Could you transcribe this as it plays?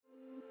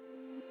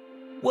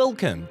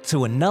Welcome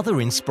to another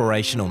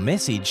inspirational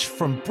message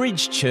from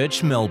Bridge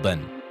Church,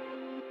 Melbourne.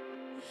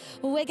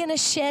 Well, we're going to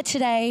share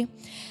today,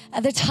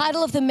 the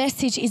title of the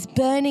message is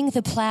Burning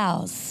the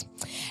Plows.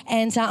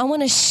 And I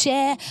want to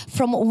share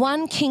from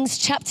 1 Kings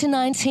chapter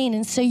 19.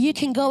 And so you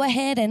can go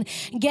ahead and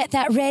get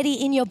that ready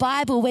in your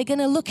Bible. We're going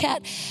to look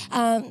at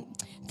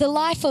the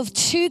life of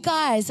two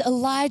guys,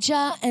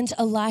 Elijah and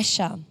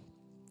Elisha.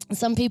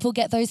 Some people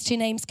get those two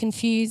names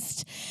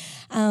confused.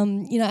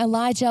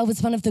 Elijah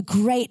was one of the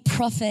great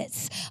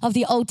prophets of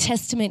the Old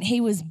Testament.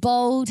 He was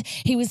bold,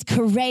 he was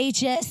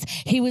courageous,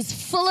 he was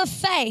full of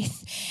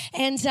faith.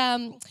 And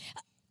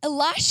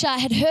Elisha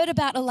had heard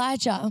about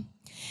Elijah,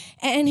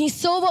 and he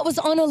saw what was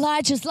on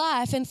Elijah's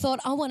life and thought,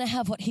 I want to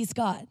have what he's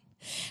got.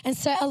 And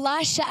so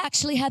Elisha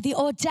actually had the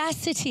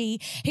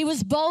audacity. He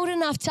was bold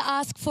enough to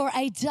ask for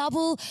a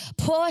double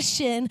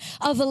portion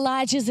of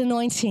Elijah's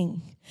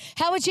anointing.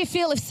 How would you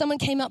feel if someone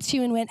came up to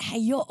you and went, hey,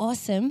 you're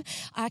awesome.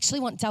 I actually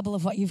want double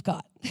of what you've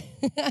got.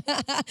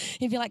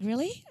 You'd be like,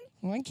 really?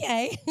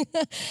 Okay.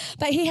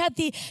 But he had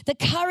the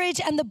courage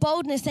and the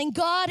boldness, and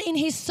God in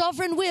his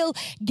sovereign will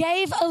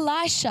gave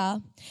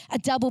Elisha a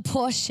double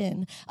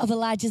portion of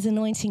Elijah's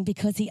anointing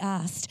because he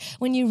asked.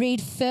 When you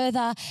read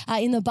further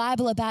in the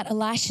Bible about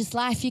Elisha's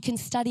life, you can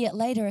study it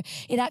later.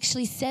 It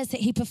actually says that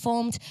he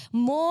performed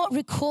more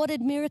recorded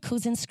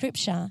miracles in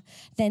Scripture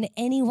than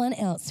anyone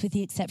else with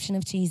the exception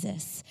of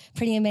Jesus.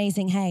 Pretty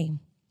amazing, hey?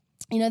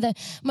 You know, the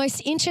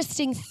most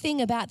interesting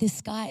thing about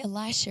this guy,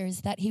 Elisha,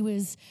 is that he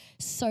was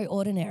so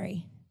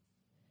ordinary.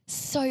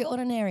 So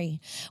ordinary.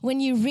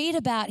 When you read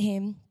about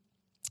him,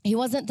 he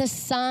wasn't the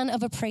son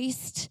of a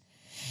priest.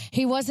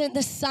 He wasn't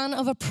the son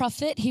of a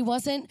prophet. He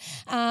wasn't,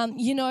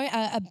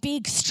 a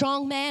big,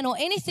 strong man or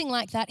anything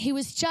like that. He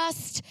was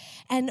just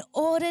an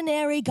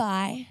ordinary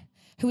guy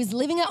who was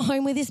living at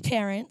home with his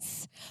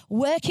parents,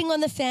 working on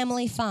the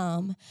family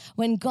farm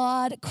when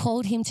God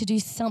called him to do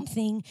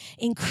something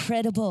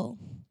incredible.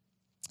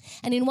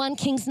 And in 1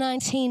 Kings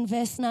 19,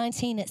 verse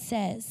 19, it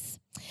says,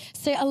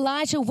 so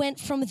Elijah went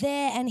from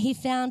there and he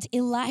found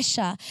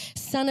Elisha,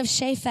 son of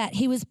Shaphat.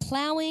 He was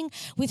plowing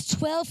with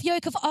 12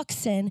 yoke of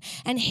oxen,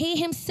 and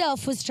he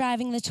himself was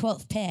driving the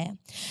 12th pair.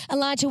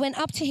 Elijah went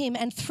up to him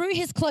and threw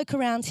his cloak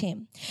around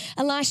him.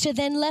 Elisha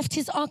then left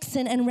his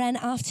oxen and ran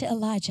after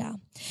Elijah.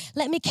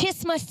 Let me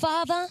kiss my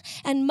father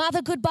and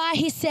mother goodbye,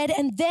 he said,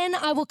 and then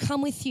I will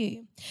come with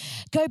you.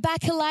 Go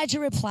back, Elijah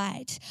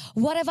replied.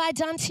 What have I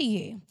done to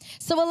you?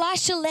 So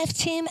Elisha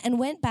left him and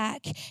went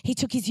back. He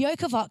took his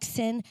yoke of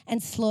oxen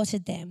and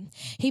slaughtered them.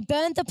 He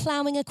burned the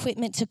plowing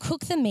equipment to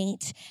cook the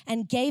meat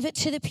and gave it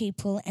to the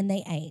people, and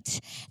they ate.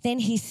 Then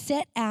he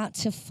set out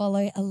to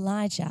follow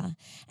Elijah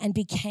and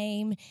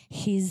became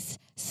his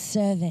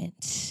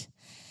servant.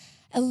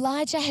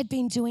 Elijah had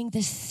been doing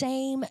the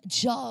same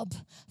job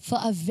for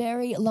a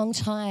very long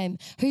time.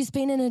 Who's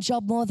been in a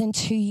job more than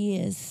 2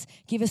 years?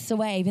 Give us a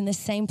wave. In the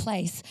same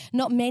place.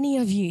 Not many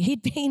of you.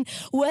 He'd been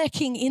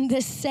working in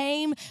the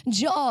same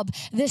job,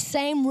 the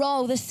same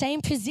role, the same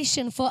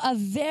position for a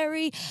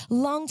very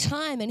long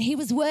time. And he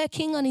was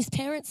working on his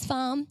parents'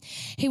 farm.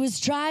 He was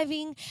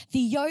driving the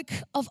yoke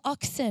of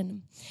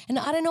oxen. And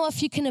I don't know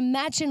if you can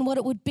imagine what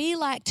it would be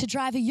like to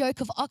drive a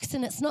yoke of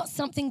oxen. It's not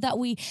something that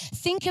we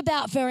think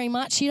about very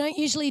much. You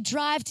don't usually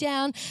drive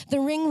down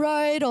the Ring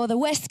Road or the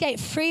Westgate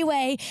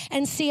Freeway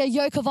and see a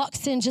yoke of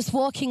oxen just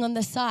walking on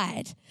the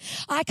side.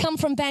 I come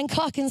from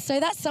Bangkok, and so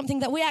that's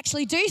something that we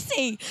actually do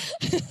see.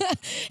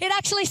 It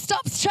actually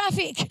stops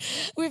traffic.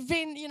 We've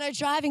been,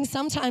 driving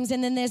sometimes,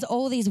 and then there's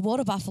all these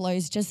water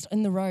buffaloes just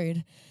in the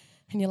road.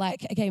 And you're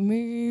like, okay,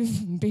 move,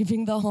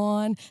 beeping the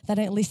horn. They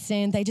don't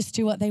listen. They just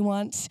do what they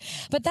want.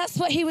 But that's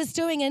what he was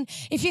doing. And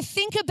if you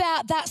think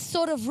about that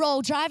sort of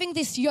role, driving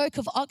this yoke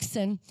of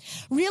oxen,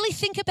 really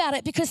think about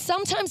it, because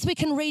sometimes we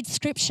can read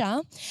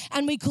Scripture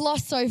and we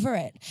gloss over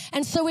it.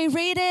 And so we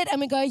read it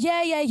and we go,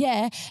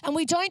 yeah. And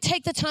we don't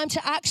take the time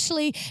to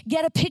actually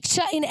get a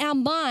picture in our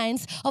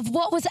minds of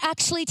what was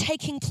actually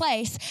taking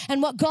place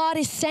and what God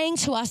is saying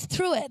to us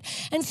through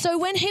it. And so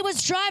when he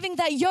was driving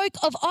that yoke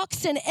of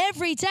oxen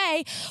every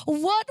day,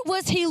 what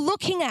was he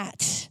looking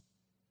at?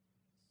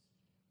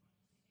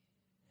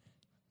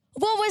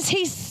 What was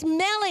he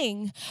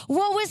smelling?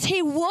 What was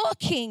he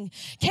walking?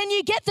 Can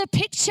you get the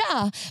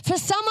picture? For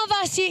some of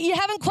us, you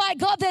haven't quite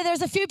got there.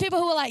 There's a few people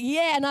who are like,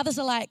 yeah, and others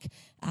are like,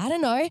 I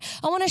don't know.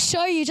 I want to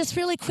show you just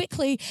really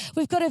quickly.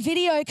 We've got a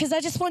video because I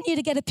just want you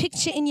to get a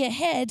picture in your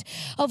head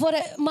of what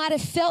it might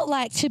have felt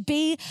like to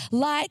be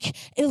like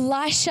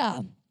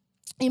Elisha.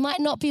 You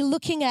might not be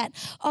looking at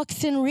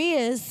oxen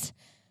rears.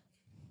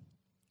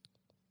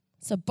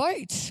 It's a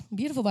boat,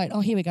 beautiful boat.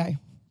 Oh, here we go.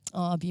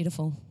 Oh,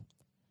 beautiful.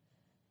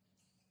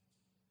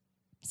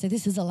 So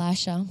this is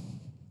Elisha.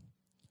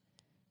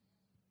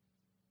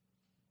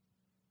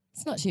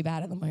 It's not too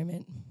bad at the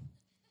moment.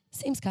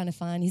 Seems kind of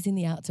fun. He's in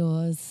the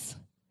outdoors,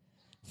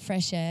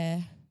 fresh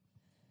air.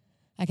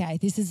 Okay,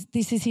 this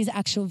is his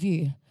actual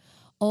view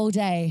all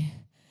day,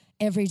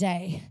 every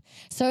day.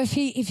 So if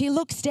he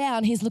looks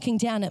down, he's looking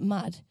down at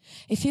mud.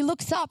 If he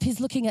looks up, he's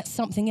looking at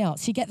something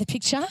else. You get the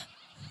picture?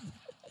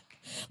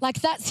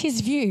 Like that's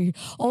his view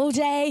all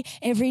day,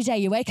 every day.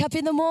 You wake up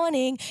in the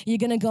morning, you're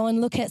going to go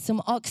and look at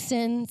some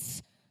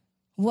oxen's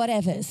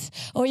whatevers,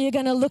 or you're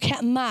going to look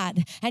at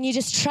mud, and you're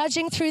just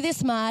trudging through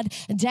this mud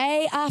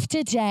day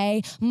after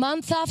day,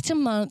 month after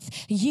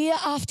month, year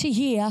after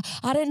year.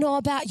 I don't know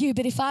about you,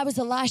 but if I was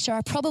Elisha,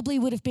 I probably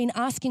would have been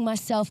asking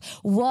myself,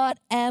 what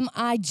am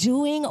I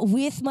doing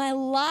with my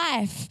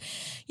life?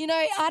 You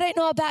know, I don't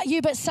know about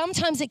you, but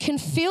sometimes it can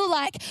feel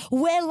like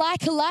we're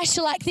like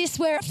Elisha, like this,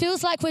 where it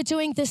feels like we're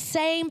doing the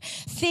same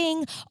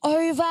thing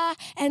over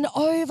and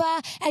over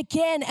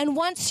again. And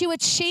once you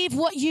achieve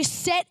what you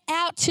set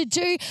out to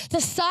do,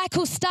 the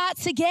cycle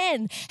starts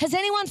again. Has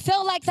anyone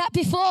felt like that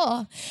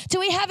before? Do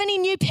we have any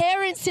new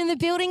parents in the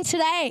building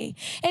today?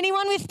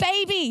 Anyone with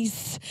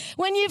babies?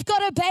 When you've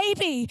got a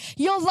baby,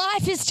 your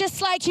life is just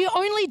like you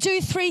only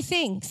do 3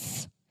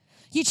 things.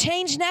 You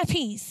change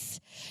nappies.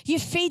 You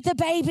feed the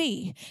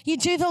baby. You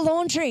do the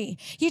laundry.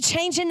 You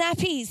change your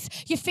nappies.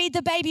 You feed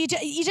the baby.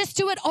 You just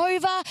do it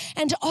over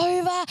and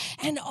over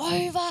and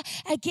over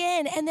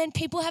again. And then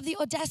people have the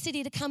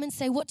audacity to come and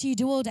say, what do you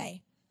do all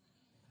day?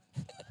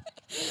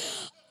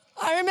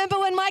 I remember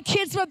when my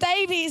kids were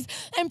babies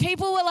and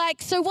people were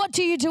like, so what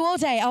do you do all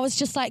day? I was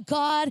just like,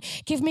 God,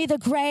 give me the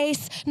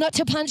grace not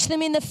to punch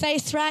them in the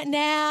face right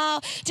now.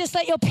 Just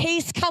let your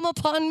peace come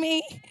upon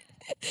me.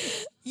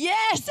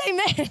 Yes,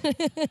 amen.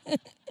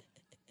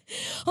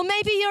 Or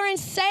maybe you're in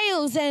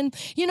sales and,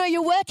 you know,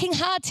 you're working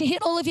hard to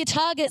hit all of your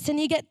targets, and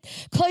you get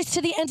close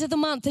to the end of the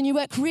month and you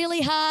work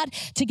really hard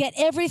to get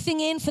everything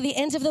in for the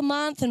end of the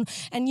month.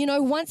 And you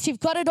know, once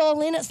you've got it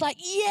all in, it's like,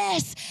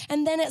 yes.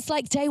 And then it's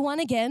like day 1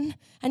 again,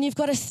 and you've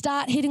got to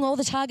start hitting all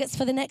the targets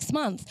for the next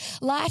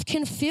month. Life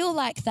can feel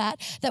like that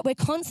we're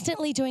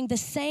constantly doing the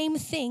same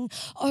thing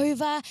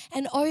over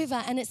and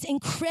over. And it's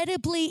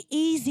incredibly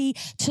easy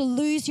to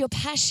lose your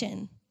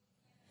passion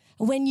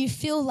when you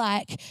feel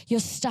like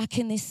you're stuck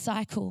in this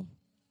cycle.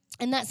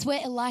 And that's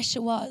where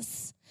Elisha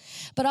was.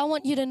 But I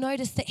want you to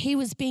notice that he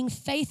was being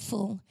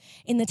faithful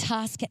in the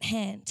task at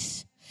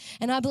hand.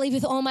 And I believe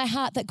with all my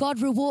heart that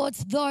God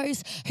rewards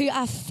those who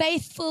are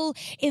faithful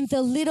in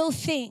the little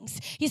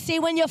things. You see,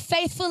 when you're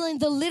faithful in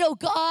the little,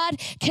 God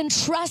can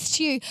trust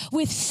you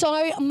with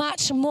so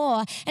much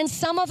more. And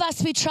some of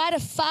us, we try to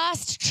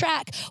fast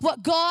track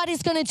what God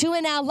is going to do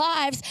in our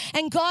lives.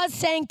 And God's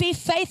saying, be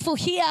faithful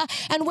here.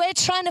 And we're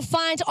trying to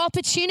find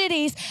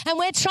opportunities, and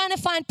we're trying to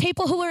find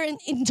people who will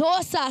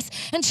endorse us,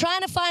 and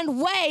trying to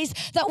find ways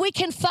that we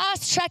can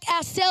fast track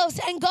ourselves.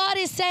 And God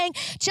is saying,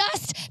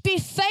 just be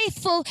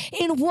faithful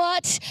in what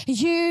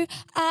you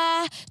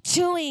are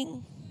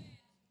doing.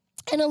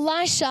 And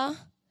Elisha,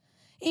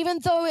 even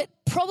though it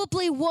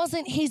probably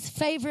wasn't his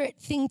favorite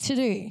thing to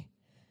do,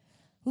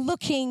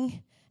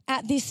 looking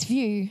at this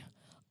view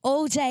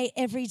all day,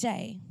 every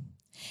day,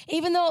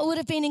 even though it would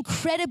have been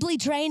incredibly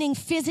draining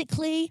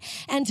physically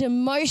and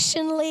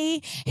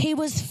emotionally, he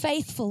was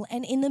faithful.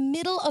 And in the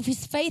middle of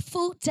his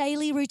faithful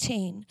daily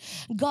routine,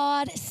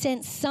 God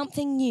sent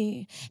something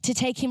new to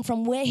take him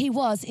from where he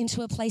was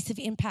into a place of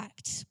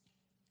impact.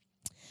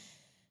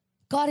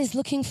 God is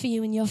looking for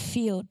you in your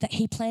field that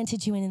he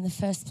planted you in the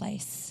first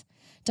place.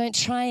 Don't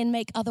try and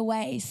make other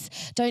ways.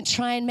 Don't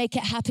try and make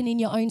it happen in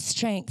your own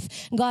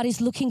strength. God is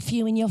looking for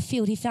you in your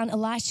field. He found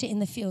Elisha in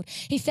the field.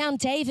 He found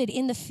David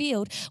in the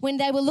field when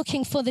they were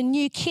looking for the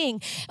new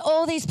king.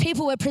 All these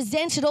people were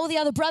presented, all the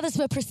other brothers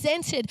were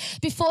presented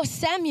before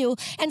Samuel,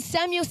 and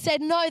Samuel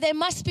said, no, there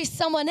must be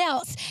someone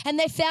else. And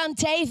they found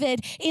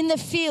David in the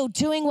field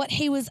doing what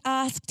he was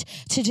asked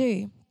to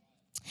do.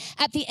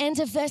 At the end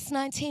of verse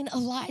 19,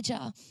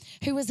 Elijah,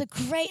 who was a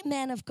great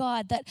man of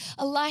God that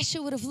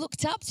Elisha would have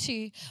looked up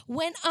to,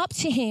 went up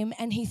to him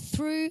and he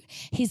threw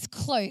his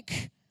cloak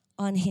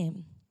on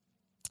him,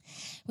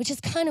 which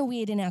is kind of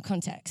weird in our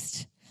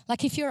context.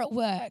 Like if you're at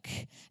work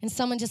and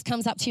someone just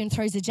comes up to you and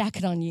throws a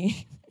jacket on you,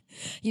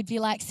 you'd be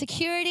like,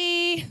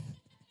 security.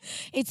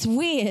 It's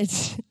weird.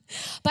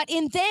 But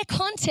in their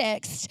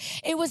context,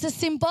 it was a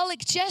symbolic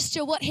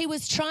gesture, what he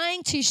was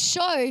trying to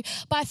show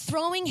by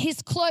throwing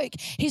his cloak,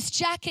 his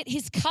jacket,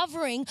 his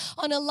covering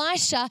on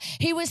Elisha.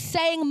 He was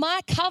saying,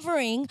 my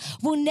covering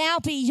will now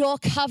be your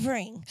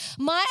covering.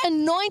 My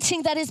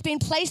anointing that has been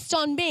placed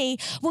on me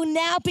will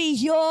now be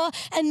your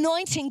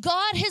anointing.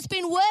 God has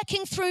been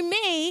working through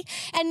me,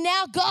 and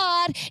now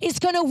God is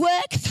going to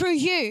work through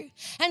you.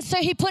 And so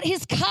he put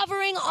his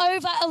covering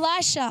over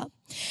Elisha.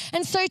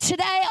 And so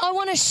today I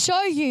want to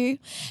show you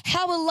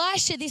how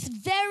Elisha, this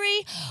very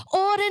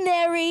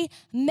ordinary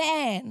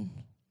man,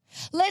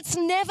 let's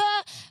never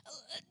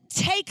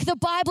take the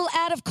Bible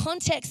out of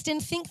context and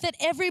think that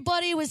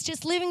everybody was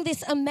just living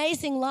this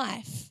amazing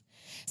life.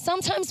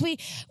 Sometimes we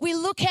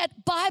look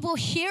at Bible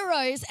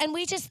heroes and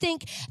we just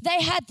think they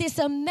had this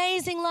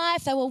amazing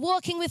life. They were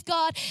walking with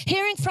God,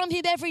 hearing from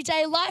him every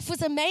day. Life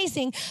was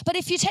amazing. But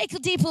if you take a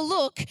deeper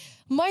look,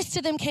 Most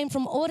of them came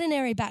from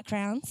ordinary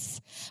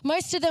backgrounds.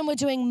 Most of them were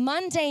doing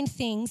mundane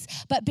things,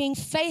 but being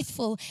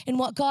faithful in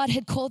what God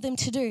had called them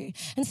to do.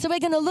 And so we're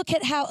going to look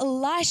at how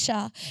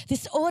Elisha,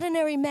 this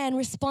ordinary man,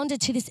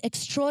 responded to this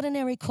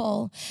extraordinary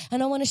call.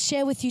 And I want to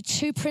share with you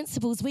 2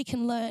 principles we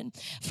can learn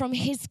from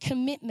his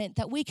commitment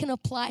that we can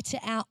apply to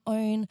our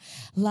own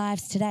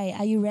lives today.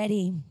 Are you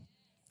ready?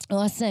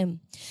 Awesome.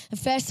 The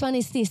first one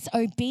is this: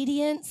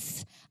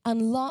 obedience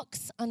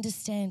unlocks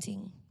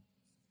understanding.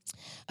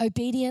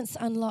 Obedience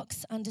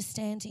unlocks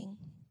understanding.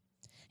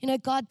 You know,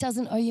 God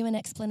doesn't owe you an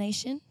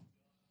explanation.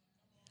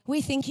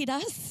 We think he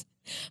does.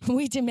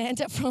 We demand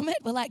it from it.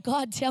 We're like,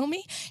 God, tell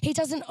me. He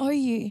doesn't owe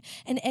you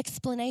an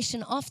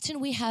explanation.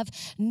 Often we have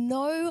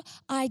no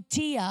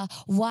idea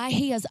why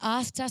he has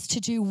asked us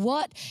to do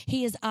what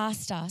he has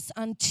asked us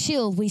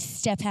until we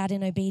step out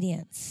in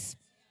obedience.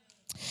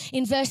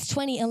 In verse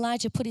 20,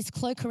 Elijah put his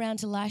cloak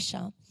around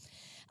Elisha.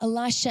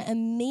 Elisha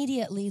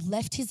immediately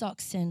left his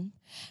oxen,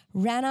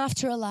 ran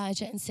after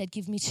Elijah and said,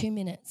 give me 2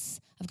 minutes.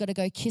 I've got to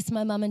go kiss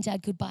my mum and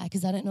dad goodbye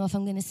because I don't know if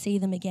I'm going to see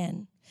them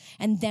again.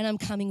 And then I'm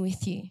coming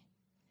with you.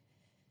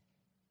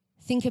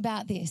 Think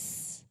about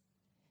this.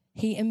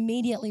 He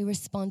immediately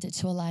responded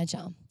to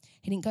Elijah.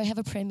 He didn't go have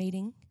a prayer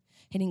meeting.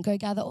 He didn't go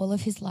gather all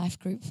of his life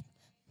group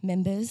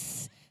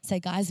members, say,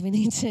 guys, we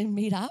need to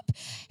meet up.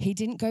 He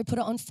didn't go put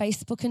it on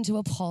Facebook and do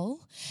a poll.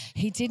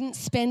 He didn't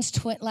spend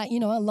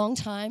a long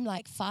time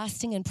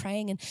fasting and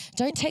praying. And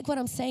don't take what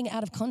I'm saying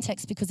out of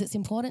context, because it's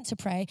important to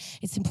pray,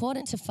 it's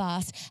important to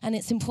fast, and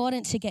it's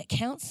important to get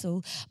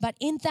counsel. But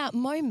in that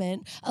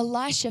moment,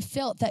 Elisha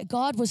felt that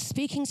God was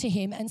speaking to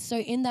him. And so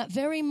in that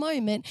very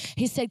moment,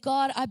 he said,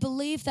 God, I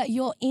believe that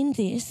you're in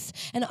this,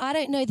 and I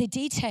don't know the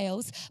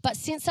details, but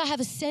since I have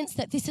a sense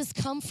that this has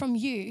come from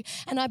you,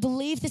 and I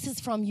believe this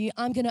is from you,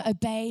 I'm going to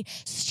obey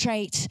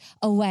straight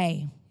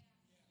away.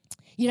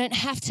 You don't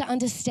have to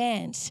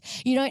understand.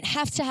 You don't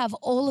have to have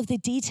all of the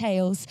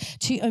details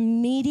to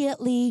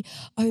immediately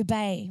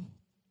obey.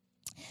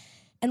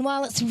 And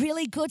while it's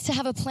really good to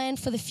have a plan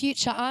for the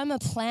future, I'm a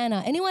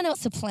planner. Anyone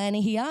else a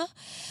planner here?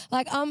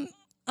 I'm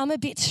a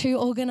bit too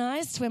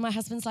organized, where my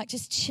husband's like,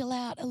 just chill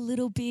out a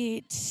little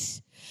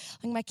bit.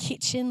 My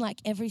kitchen,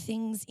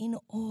 everything's in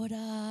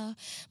order.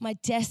 My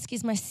desk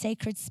is my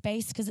sacred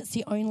space because it's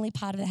the only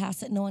part of the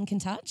house that no one can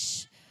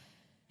touch.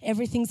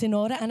 Everything's in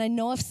order. And I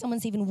know if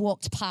someone's even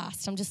walked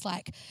past, I'm just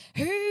like,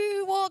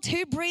 who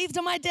breathed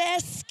on my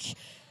desk?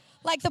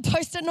 The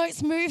Post-it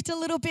notes moved a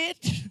little bit.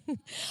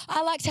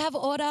 I like to have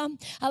order.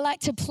 I like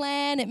to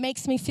plan. It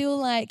makes me feel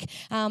like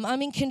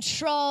I'm in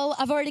control.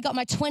 I've already got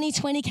my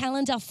 2020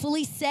 calendar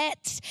fully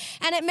set,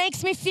 and it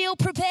makes me feel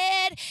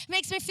prepared. It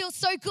makes me feel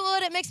so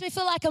good. It makes me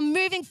feel like I'm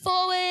moving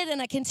forward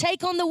and I can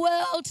take on the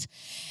world.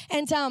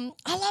 And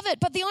I love it.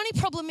 But the only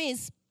problem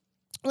is,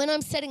 when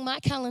I'm setting my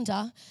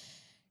calendar,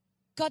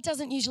 God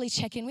doesn't usually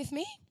check in with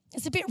me.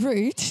 It's a bit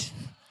rude.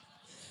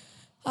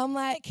 I'm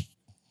like,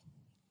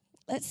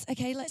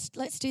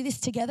 let's do this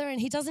together. And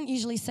he doesn't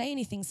usually say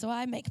anything, so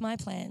I make my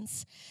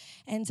plans.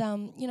 And,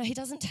 he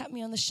doesn't tap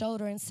me on the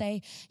shoulder and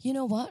say, you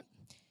know what,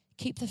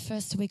 keep the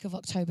first week of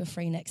October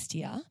free next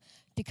year,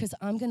 because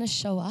I'm going to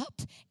show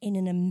up in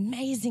an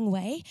amazing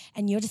way,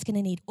 and you're just going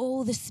to need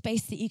all the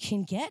space that you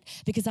can get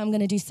because I'm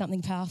going to do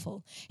something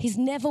powerful. He's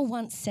never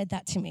once said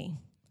that to me.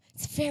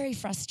 It's very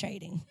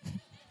frustrating.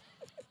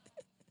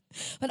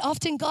 But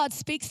often God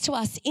speaks to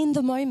us in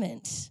the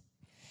moment.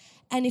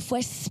 And if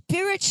we're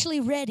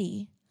spiritually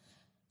ready,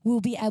 we'll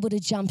be able to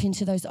jump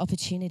into those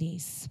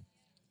opportunities.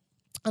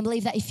 I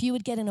believe that if you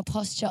would get in a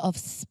posture of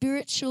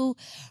spiritual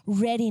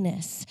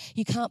readiness,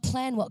 you can't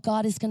plan what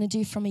God is going to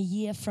do from a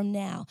year from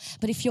now.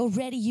 But if you're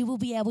ready, you will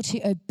be able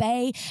to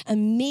obey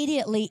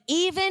immediately,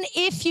 even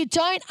if you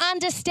don't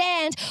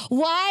understand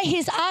why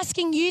he's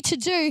asking you to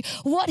do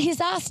what he's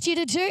asked you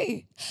to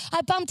do.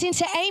 I bumped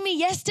into Amy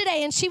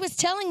yesterday, and she was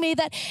telling me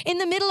that in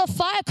the middle of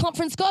fire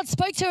conference, God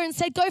spoke to her and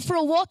said, go for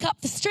a walk up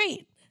the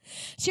street.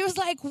 She was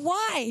like,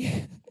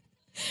 why?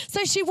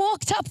 So she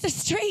walked up the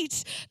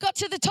street, got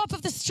to the top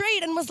of the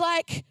street and was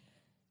like,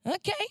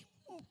 okay,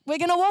 we're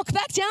going to walk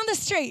back down the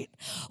street.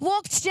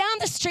 Walked down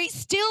the street,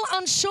 still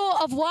unsure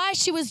of why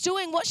she was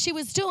doing what she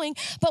was doing.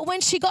 But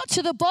when she got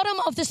to the bottom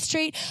of the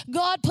street,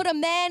 God put a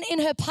man in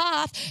her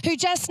path who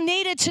just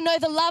needed to know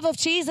the love of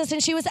Jesus,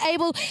 and she was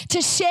able to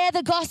share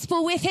the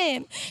gospel with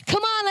him.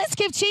 Come on, let's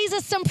give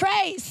Jesus some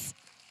praise.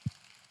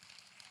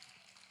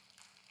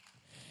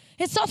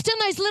 It's often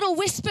those little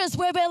whispers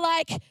where we're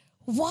like,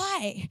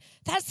 why?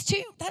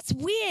 That's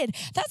weird.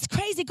 That's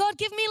crazy. God,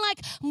 give me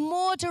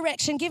more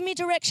direction. Give me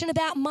direction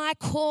about my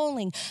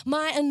calling,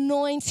 my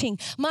anointing,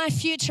 my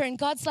future. And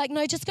God's like,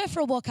 no, just go for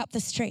a walk up the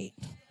street.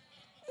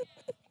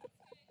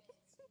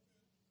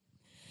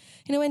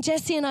 When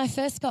Jesse and I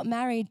first got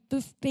married,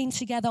 we've been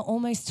together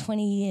almost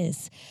 20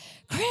 years.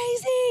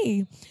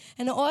 Crazy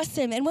and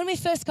awesome. And when we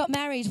first got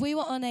married, we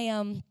were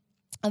on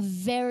a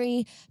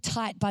very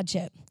tight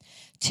budget,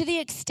 to the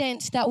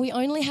extent that we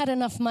only had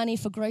enough money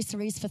for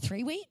groceries for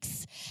 3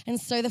 weeks. And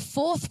so the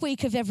 4th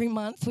week of every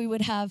month, we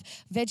would have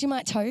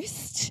Vegemite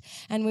toast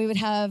and we would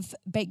have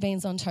baked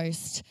beans on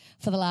toast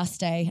for the last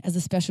day as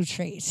a special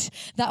treat.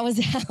 That was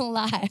our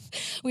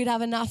life. We'd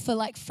have enough for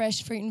like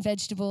fresh fruit and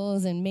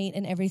vegetables and meat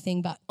and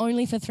everything, but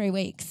only for 3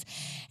 weeks.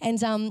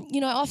 And,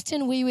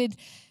 often we would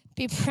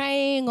be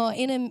praying or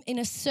in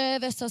a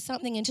service or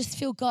something and just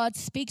feel God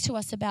speak to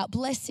us about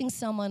blessing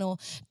someone or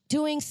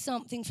doing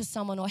something for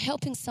someone or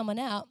helping someone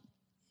out.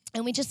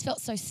 And we just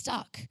felt so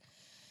stuck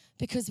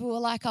because we were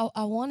like,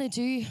 I want to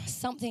do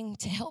something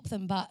to help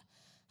them, but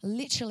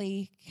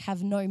literally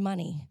have no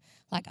money.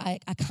 Like I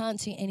can't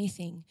do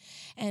anything.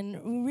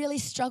 And we really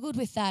struggled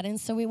with that.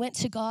 And so we went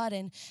to God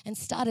and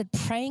started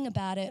praying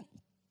about it.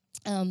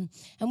 And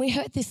we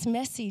heard this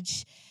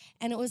message,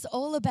 and it was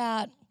all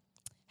about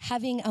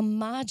having a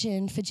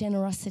margin for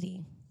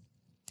generosity,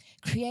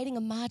 creating a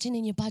margin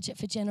in your budget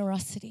for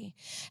generosity.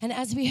 And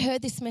as we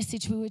heard this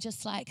message, we were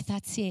just like,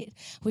 that's it.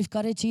 We've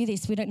got to do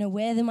this. We don't know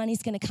where the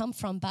money's going to come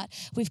from, but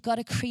we've got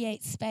to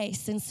create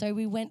space. And so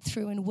we went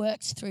through and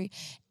worked through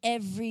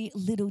every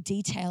little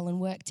detail and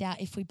worked out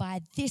if we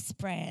buy this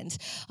brand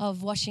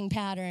of washing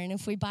powder and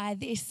if we buy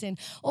this and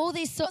all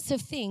these sorts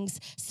of things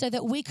so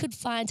that we could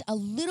find a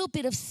little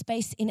bit of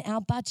space in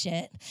our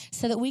budget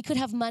so that we could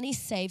have money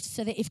saved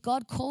so that if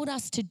God called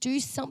us to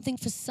do something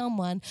for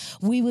someone,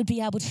 we would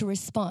be able to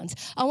respond.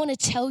 I want to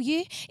tell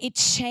you, it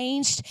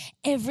changed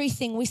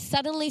everything. We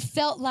suddenly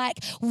felt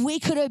like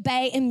we could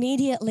obey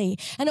immediately.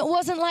 And it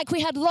wasn't like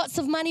we had lots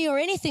of money or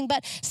anything,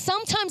 but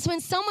sometimes when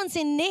someone's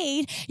in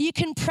need, you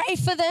can pray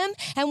for them,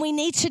 and we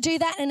need to do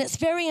that, and it's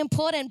very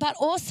important. But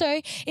also,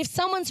 if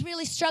someone's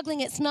really struggling,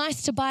 it's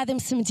nice to buy them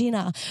some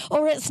dinner,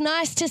 or it's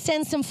nice to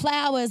send some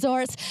flowers,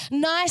 or it's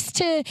nice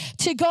to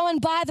go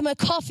and buy them a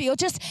coffee, or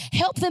just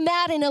help them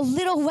out in a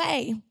little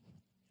way.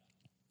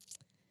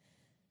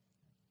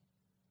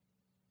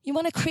 You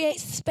want to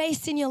create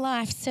space in your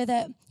life so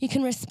that you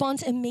can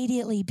respond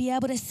immediately, be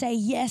able to say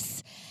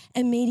yes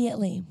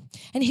immediately.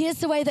 And here's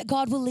the way that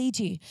God will lead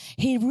you.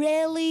 He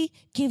rarely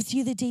gives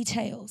you the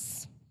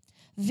details.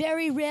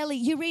 Very rarely.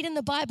 You read in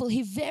the Bible,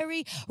 he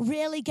very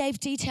rarely gave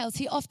details.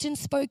 He often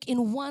spoke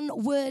in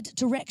one-word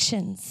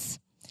directions.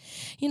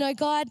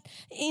 God,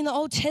 in the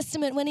Old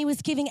Testament, when he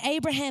was giving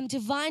Abraham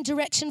divine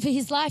direction for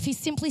his life, he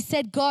simply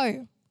said,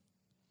 go.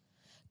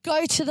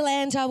 Go to the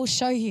land I will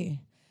show you.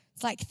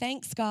 It's like,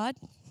 thanks, God.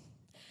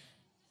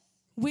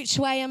 Which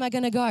way am I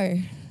going to go?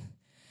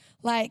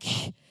 Like,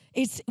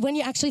 it's when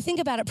you actually think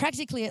about it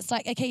practically, it's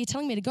like, okay, you're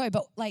telling me to go,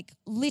 but like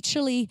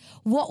literally,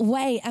 what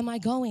way am I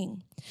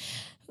going?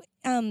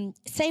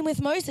 Same with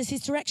Moses.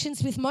 His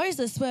directions with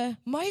Moses were,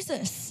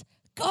 Moses,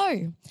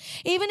 go.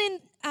 Even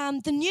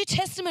in the New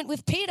Testament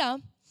with Peter,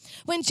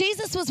 when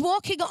Jesus was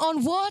walking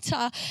on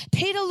water,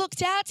 Peter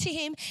looked out to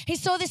him. He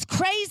saw this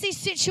crazy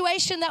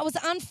situation that was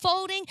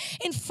unfolding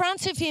in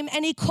front of him,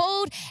 and he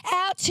called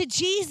out to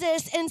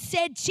Jesus and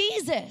said,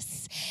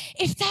 Jesus,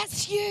 if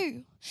that's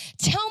you,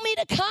 tell me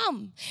to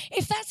come.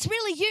 If that's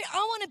really you, I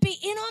want to be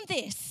in on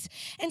this.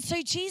 And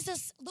so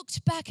Jesus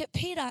looked back at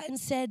Peter and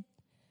said,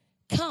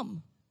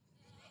 come.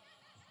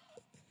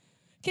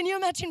 Can you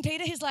imagine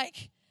Peter? He's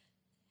like,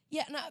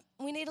 yeah, no,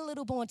 we need a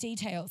little more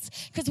details.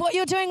 Because what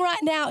you're doing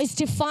right now is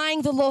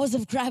defying the laws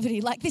of gravity.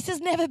 Like, this has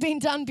never been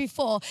done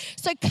before.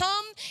 So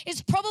come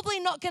is probably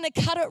not going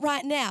to cut it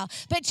right now.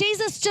 But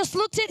Jesus just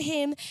looked at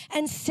him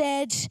and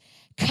said,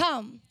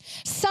 come.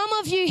 Some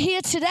of you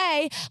here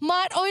today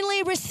might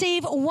only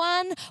receive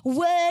one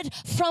word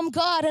from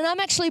God. And I'm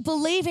actually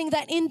believing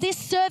that in this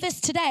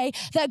service today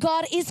that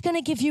God is going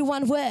to give you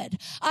one word.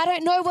 I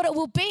don't know what it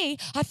will be.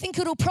 I think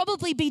it'll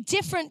probably be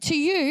different to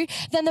you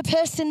than the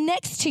person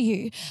next to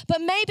you.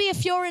 But maybe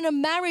if you're in a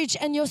marriage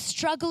and you're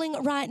struggling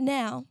right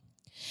now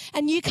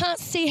and you can't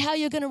see how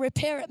you're going to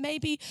repair it,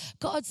 maybe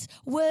God's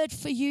word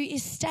for you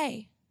is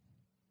stay.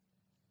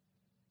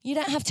 You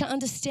don't have to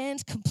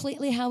understand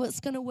completely how it's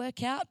going to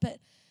work out, but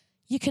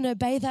you can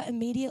obey that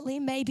immediately.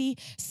 Maybe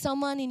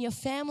someone in your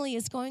family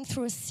is going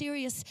through a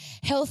serious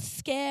health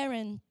scare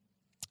and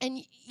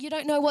you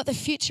don't know what the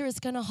future is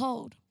going to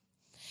hold.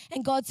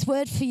 And God's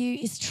word for you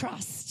is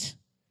trust.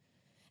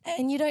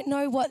 And you don't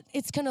know what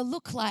it's going to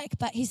look like,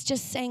 but he's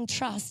just saying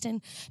trust,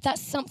 and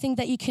that's something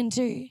that you can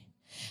do.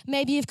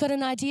 Maybe you've got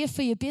an idea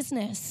for your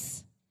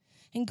business.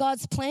 And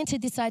God's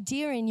planted this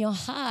idea in your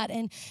heart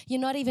and you're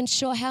not even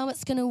sure how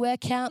it's going to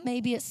work out.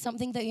 Maybe it's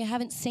something that you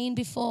haven't seen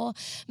before.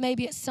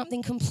 Maybe it's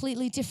something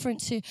completely different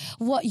to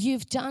what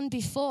you've done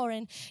before.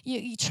 And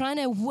you're trying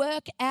to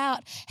work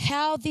out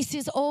how this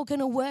is all going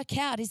to work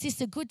out. Is this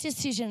a good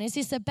decision? Is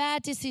this a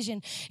bad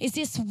decision? Is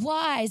this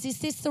wise? Is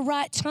this the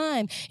right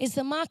time? Is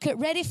the market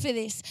ready for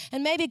this?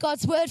 And maybe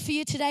God's word for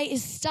you today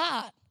is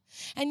start.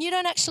 And you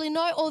don't actually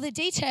know all the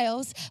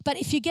details, but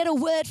if you get a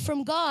word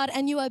from God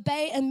and you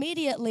obey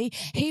immediately,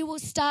 he will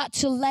start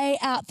to lay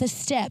out the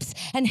steps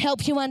and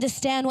help you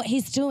understand what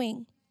he's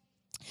doing.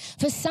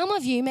 For some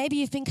of you, maybe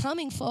you've been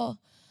coming for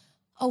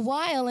a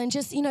while and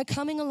just,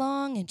 coming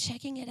along and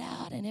checking it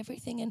out and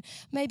everything. And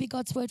maybe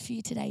God's word for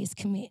you today is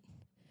commit.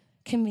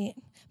 Commit.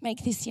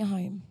 Make this your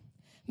home.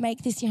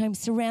 Make this your home.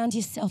 Surround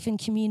yourself in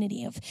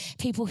community of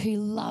people who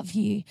love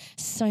you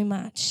so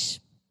much.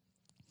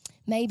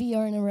 Maybe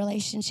you're in a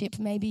relationship.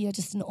 Maybe you're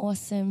just an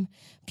awesome,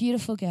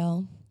 beautiful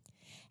girl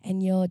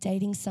and you're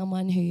dating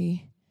someone who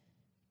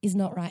is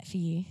not right for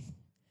you.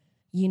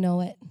 You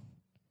know it.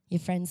 Your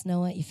friends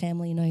know it. Your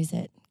family knows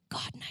it.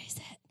 God knows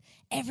it.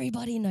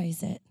 Everybody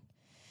knows it.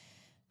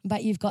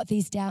 But you've got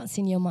these doubts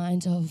in your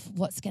mind of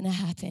what's going to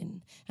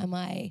happen. Am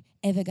I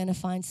ever going to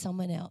find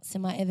someone else?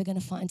 Am I ever going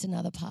to find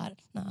another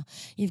partner?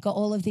 You've got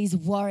all of these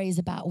worries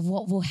about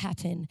what will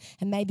happen.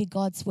 And maybe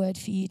God's word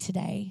for you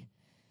today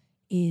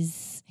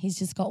is he's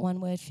just got one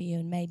word for you,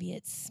 and maybe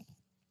it's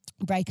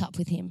break up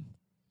with him.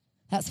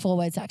 That's 4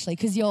 words actually,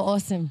 because you're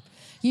awesome.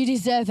 You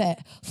deserve it.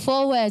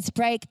 4 words,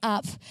 break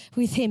up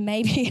with him.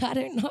 Maybe, I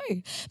don't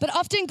know. But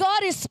often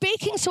God is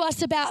speaking to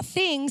us about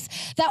things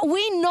that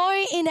we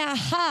know in our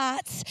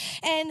hearts.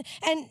 And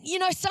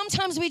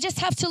sometimes we just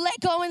have to let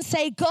go and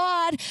say,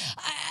 God,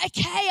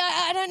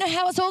 I don't know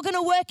how it's all going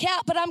to work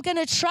out, but I'm going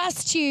to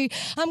trust you.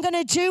 I'm going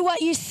to do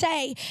what you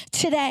say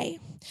today.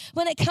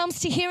 When it comes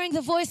to hearing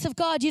the voice of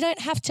God, you don't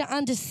have to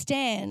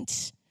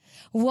understand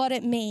what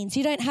it means.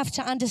 You don't have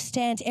to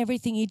understand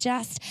everything. You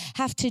just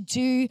have to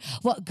do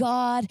what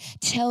God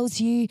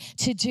tells you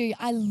to do.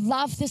 I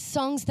love the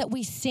songs that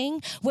we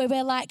sing where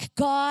we're like,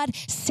 God,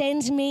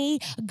 send me.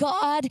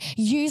 God,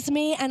 use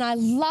me. And I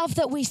love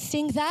that we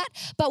sing that,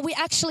 but we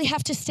actually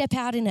have to step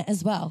out in it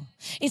as well.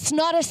 It's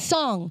not a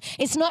song.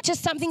 It's not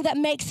just something that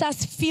makes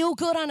us feel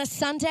good on a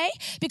Sunday,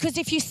 because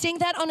if you sing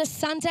that on a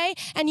Sunday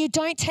and you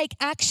don't take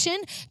action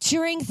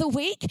during the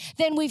week,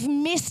 then we've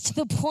missed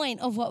the point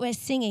of what we're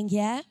singing,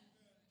 yeah?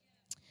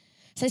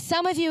 So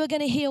some of you are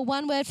going to hear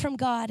one word from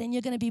God and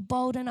you're going to be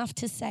bold enough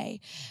to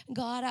say,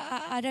 God,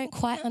 I don't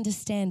quite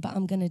understand, but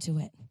I'm going to do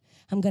it.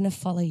 I'm going to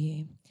follow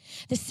you.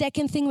 The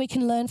second thing we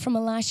can learn from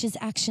Elisha's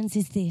actions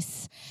is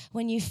this.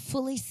 When you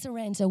fully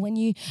surrender, when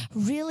you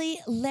really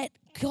let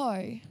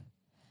go,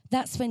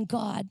 that's when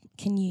God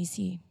can use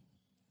you.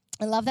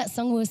 I love that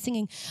song we were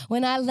singing.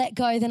 When I let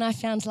go, then I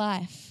found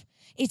life.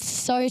 It's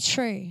so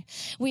true.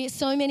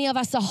 So many of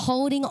us are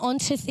holding on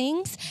to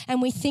things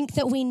and we think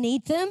that we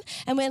need them.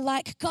 And we're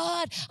like,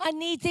 God, I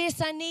need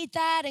this, I need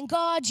that. And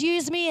God,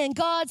 use me, and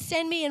God,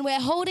 send me. And we're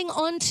holding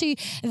on to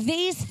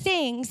these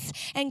things.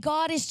 And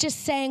God is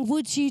just saying,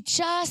 would you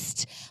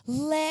just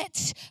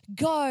let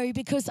go,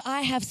 because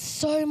I have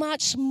so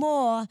much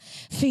more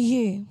for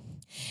you.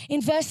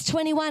 In verse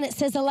 21, it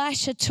says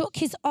Elisha took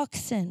his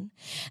oxen.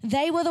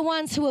 They were the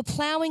ones who were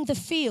plowing the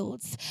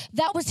fields.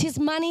 That was his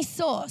money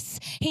source.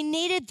 He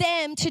needed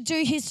them to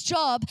do his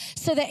job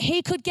so that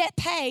he could get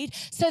paid,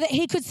 so that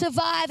he could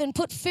survive and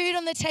put food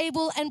on the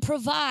table and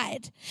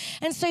provide.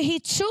 And so he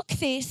took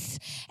this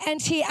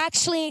and he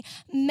actually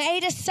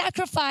made a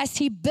sacrifice.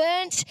 He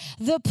burnt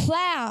the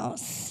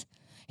plows.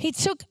 He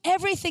took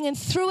everything and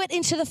threw it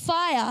into the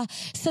fire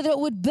so that it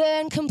would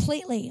burn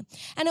completely.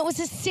 And it was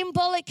a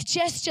symbolic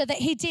gesture that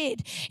he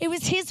did. It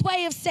was his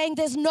way of saying,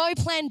 there's no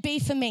plan B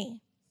for me.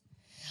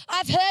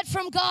 I've heard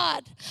from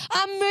God.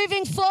 I'm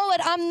moving forward.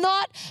 I'm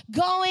not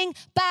going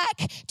back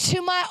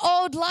to my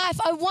old life.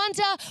 I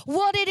wonder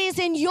what it is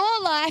in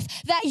your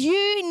life that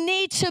you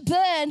need to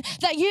burn,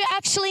 that you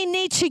actually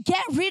need to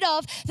get rid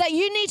of, that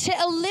you need to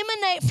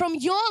eliminate from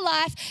your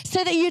life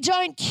so that you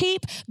don't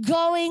keep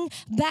going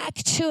back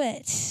to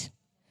it.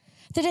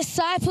 The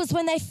disciples,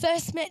 when they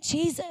first met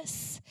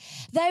Jesus,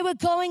 they were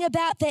going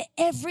about their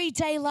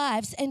everyday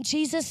lives, and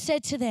Jesus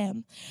said to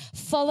them,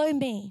 follow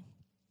me.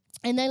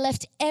 And they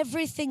left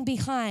everything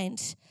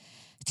behind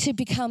to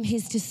become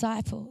his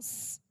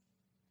disciples.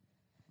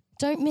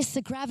 Don't miss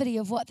the gravity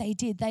of what they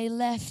did. They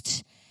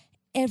left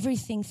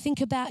everything.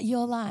 Think about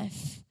your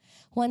life.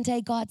 One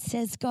day God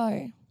says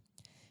go.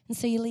 And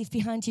so you leave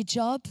behind your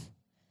job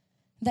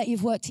that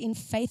you've worked in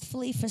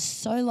faithfully for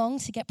so long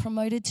to get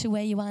promoted to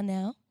where you are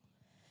now.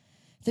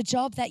 The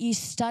job that you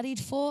studied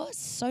for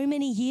so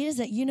many years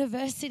at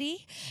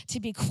university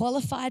to be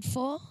qualified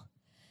for.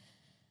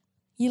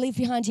 You leave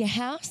behind your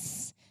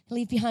house. You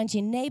leave behind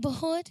your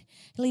neighborhood,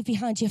 you leave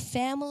behind your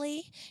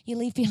family, you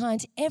leave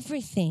behind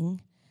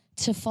everything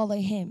to follow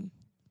him.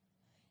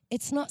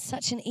 It's not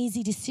such an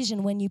easy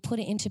decision when you put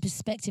it into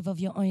perspective of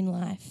your own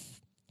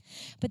life.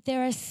 But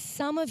there are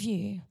some of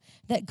you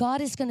that God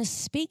is going to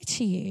speak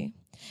to you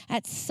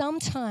at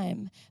some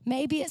time.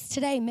 Maybe it's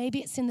today, maybe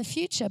it's in the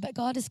future, but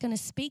God is going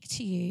to speak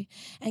to you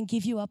and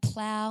give you a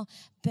plow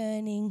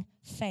burning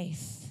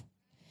faith.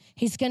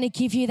 He's going to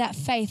give you that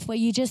faith where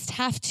you just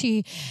have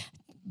to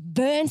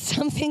burn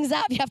some things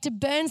up. You have to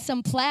burn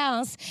some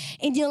plows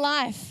in your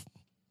life.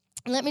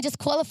 And let me just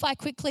qualify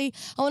quickly.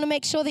 I want to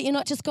make sure that you're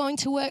not just going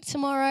to work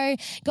tomorrow,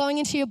 going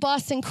into your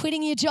boss and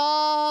quitting your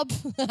job.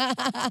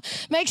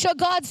 Make sure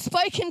God's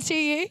spoken to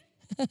you.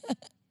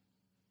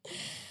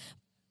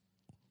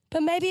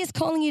 But maybe he's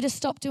calling you to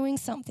stop doing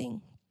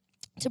something,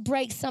 to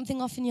break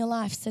something off in your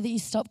life so that you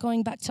stop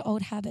going back to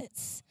old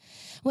habits.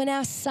 When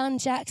our son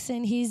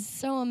Jackson, he's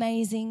so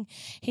amazing.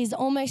 He's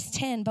almost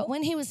 10, but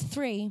when he was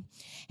 3,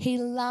 he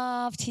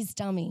loved his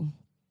dummy.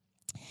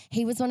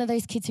 He was one of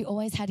those kids who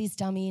always had his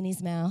dummy in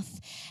his mouth.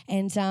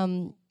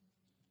 And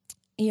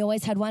he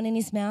always had one in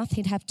his mouth.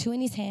 He'd have 2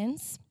 in his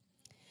hands.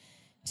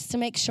 Just to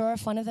make sure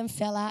if one of them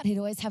fell out, he'd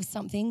always have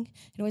something.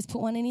 He'd always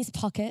put one in his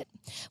pocket.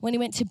 When he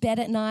went to bed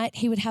at night,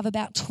 he would have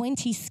about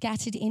 20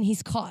 scattered in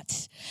his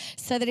cot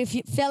so that if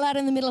it fell out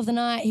in the middle of the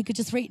night, he could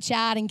just reach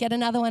out and get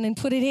another one and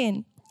put it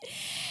in.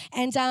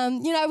 And,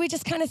 we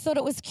just kind of thought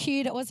it was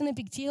cute. It wasn't a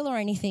big deal or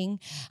anything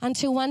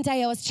until one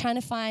day I was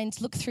trying to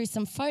look through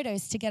some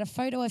photos to get a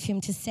photo of him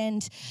to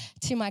send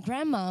to my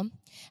grandma.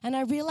 And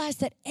I realized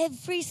that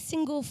every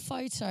single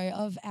photo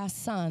of our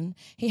son,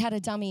 he had a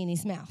dummy in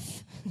his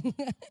mouth.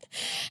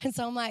 And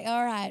so I'm like,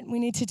 all right, we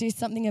need to do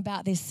something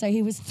about this. So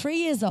he was 3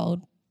 years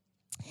old.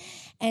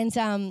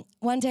 And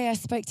one day I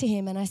spoke to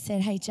him and I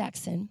said, hey,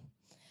 Jackson,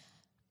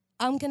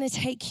 I'm going to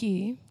take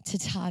you to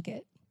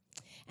Target.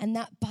 And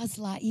that Buzz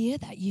Lightyear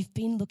that you've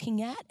been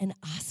looking at and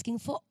asking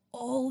for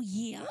all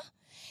year,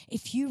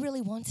 if you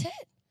really want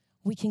it,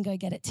 we can go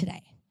get it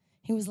today.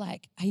 He was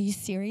like, are you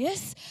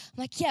serious?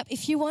 I'm like, yep,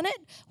 if you want it,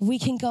 we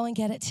can go and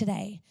get it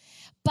today.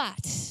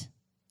 But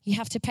you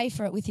have to pay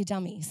for it with your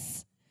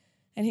dummies.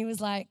 And he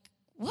was like,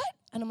 what?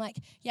 And I'm like,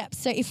 yep,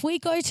 so if we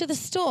go to the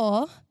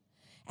store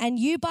and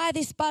you buy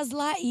this Buzz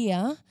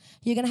Lightyear,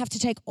 you're going to have to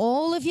take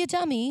all of your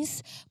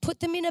dummies, put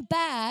them in a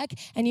bag,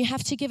 and you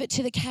have to give it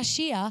to the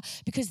cashier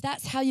because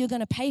that's how you're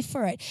going to pay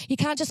for it. You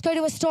can't just go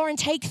to a store and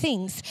take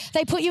things.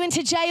 They put you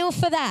into jail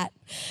for that.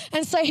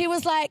 And so he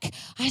was like,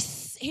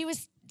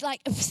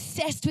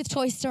 obsessed with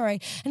Toy Story.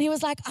 And he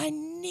was like, I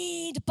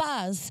need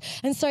Buzz.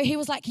 And so he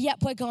was like, yep,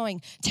 we're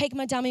going. Take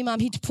my dummy,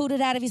 Mum. He pulled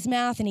it out of his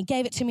mouth and he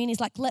gave it to me and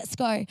he's like, let's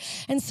go.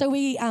 And so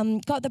we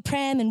got the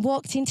pram and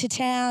walked into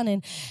town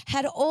and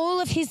had all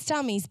of his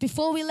dummies.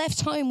 Before we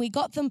left home, we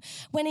got them,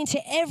 went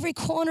into every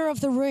corner of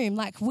the room.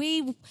 Like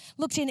we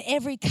looked in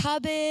every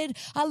cupboard.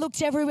 I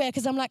looked everywhere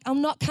because I'm like,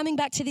 I'm not coming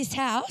back to this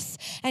house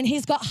and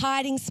he's got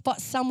hiding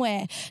spots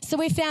somewhere. So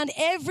we found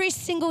every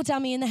single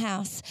dummy in the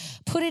house,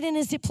 put it in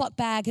a Ziploc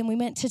bag, and we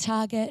went to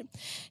Target,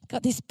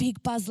 got this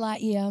big Buzz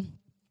Lightyear,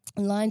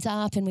 lined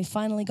up, and we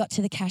finally got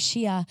to the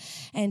cashier,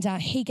 and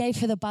he gave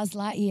her the Buzz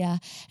Lightyear,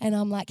 and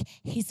I'm like,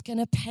 he's going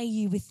to pay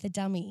you with the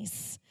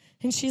dummies.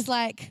 And she's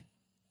like,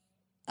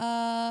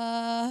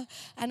 and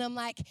I'm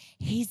like,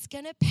 he's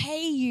going to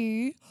pay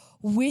you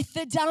with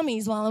the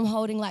dummies while I'm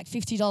holding like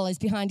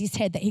 $50 behind his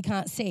head that he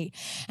can't see.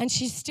 And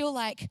she's still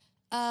like,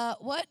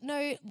 what?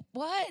 No,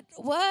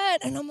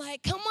 what? And I'm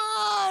like, come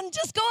on,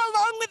 just go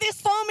along with this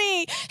for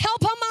me.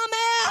 Help her mum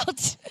out.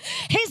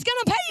 He's going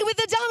to pay you with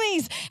the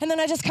dummies. And then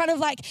I just kind of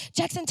like,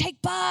 Jackson,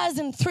 take Buzz,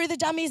 and threw the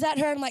dummies at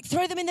her and like,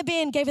 throw them in the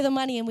bin, gave her the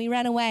money, and we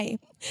ran away.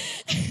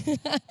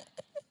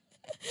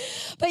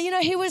 But,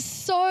 he was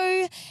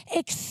so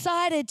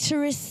excited to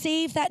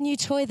receive that new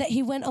toy that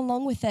he went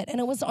along with it. And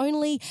it was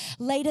only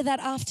later that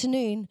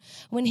afternoon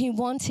when he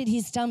wanted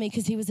his dummy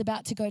because he was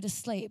about to go to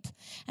sleep.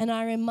 And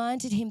I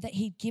reminded him that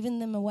he'd given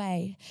them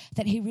away,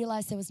 that he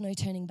realized there was no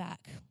turning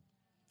back.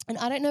 And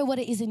I don't know what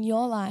it is in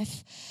your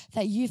life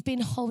that you've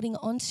been holding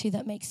on to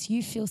that makes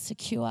you feel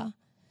secure.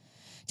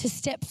 To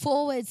step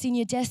forwards in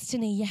your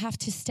destiny, you have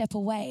to step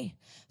away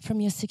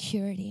from your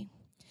security.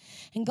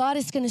 And God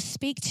is going to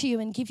speak to you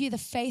and give you the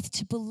faith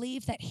to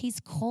believe that He's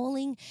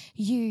calling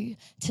you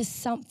to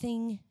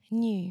something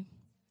new.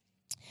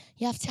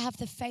 You have to have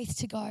the faith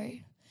to go.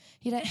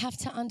 You don't have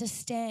to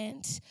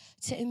understand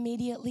to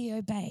immediately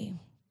obey.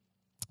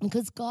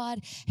 Because God,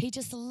 He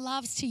just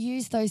loves to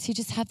use those who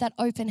just have that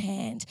open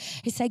hand.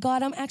 Who say,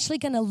 God, I'm actually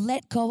going to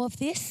let go of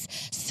this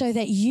so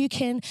that you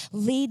can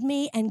lead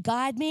me and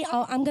guide me.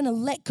 I'm going to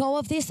let go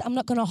of this. I'm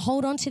not going to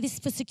hold on to this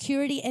for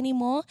security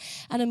anymore.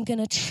 And I'm going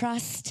to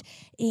trust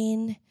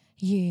in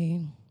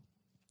you.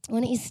 Why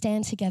don't you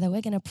stand together?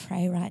 We're going to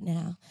pray right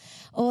now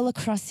all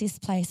across this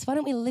place. Why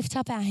don't we lift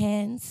up our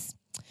hands?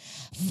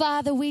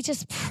 Father, we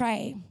just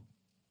pray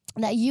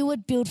that you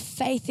would build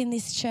faith in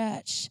this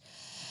church.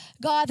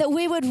 God, that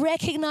we would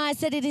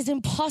recognize that it is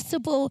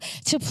impossible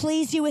to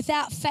please you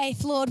without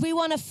faith, Lord. We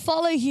want to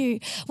follow you.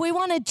 We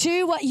want to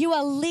do what you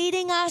are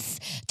leading us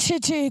to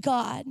do,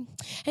 God.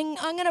 And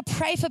I'm going to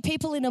pray for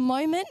people in a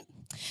moment.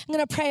 I'm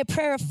going to pray a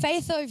prayer of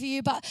faith over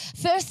you. But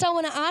first, I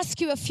want to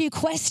ask you a few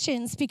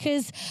questions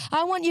because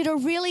I want you to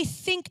really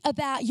think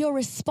about your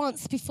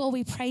response before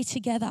we pray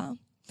together.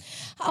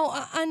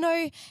 Oh, I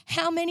know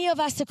how many of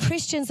us are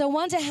Christians. I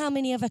wonder how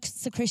many of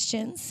us are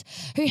Christians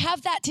who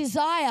have that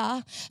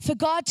desire for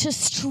God to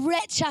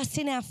stretch us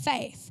in our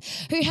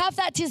faith, who have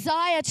that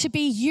desire to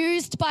be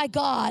used by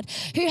God,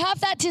 who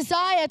have that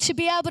desire to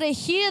be able to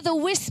hear the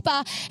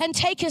whisper and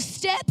take a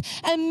step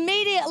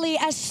immediately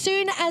as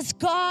soon as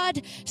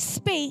God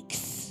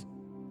speaks.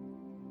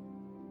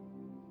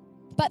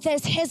 But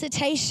there's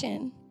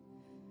hesitation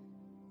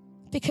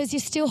because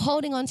you're still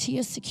holding on to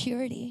your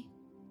security.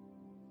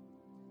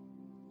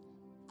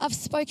 I've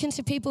spoken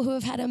to people who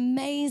have had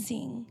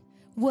amazing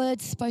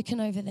words spoken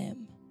over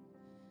them.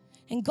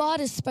 And God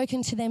has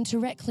spoken to them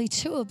directly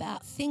too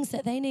about things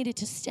that they needed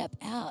to step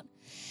out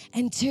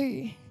and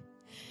do.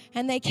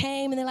 And they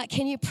came and they're like,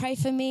 can you pray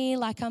for me?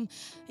 Like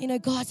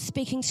God's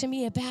speaking to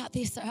me about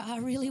this. I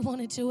really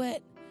want to do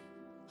it.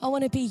 I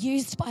want to be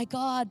used by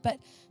God. But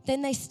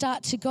then they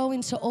start to go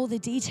into all the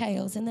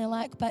details and they're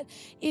like, but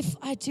if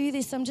I do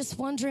this, I'm just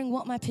wondering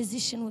what my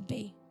position would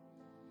be.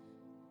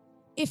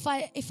 If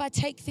I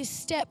take this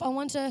step, I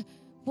wonder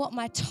what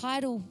my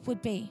title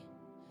would be.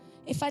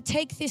 If I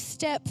take this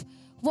step,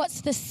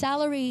 what's the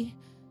salary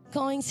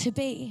going to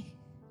be?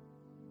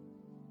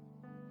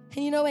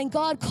 And when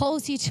God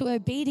calls you to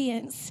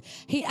obedience,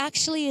 He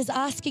actually is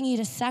asking you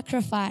to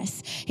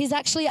sacrifice. He's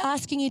actually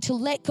asking you to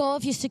let go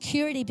of your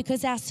security,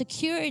 because our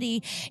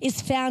security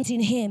is found in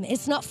Him.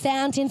 It's not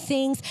found in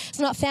things. It's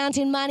not found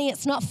in money.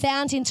 It's not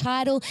found in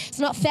title. It's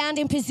not found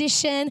in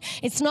position.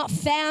 It's not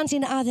found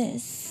in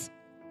others.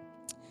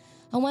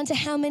 I wonder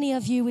how many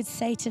of you would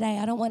say today,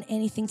 I don't want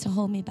anything to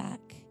hold me back.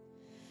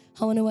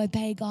 I want to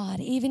obey God.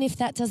 Even if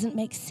that doesn't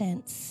make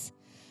sense,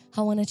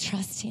 I want to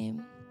trust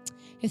Him.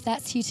 If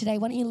that's you today,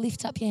 why don't you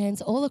lift up your hands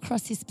all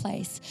across this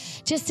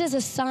place, just as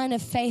a sign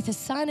of faith, a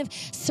sign of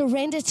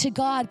surrender to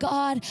God.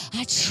 God,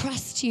 I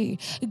trust you.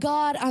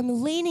 God,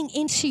 I'm leaning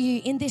into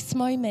you in this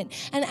moment.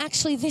 And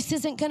actually, this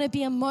isn't going to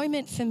be a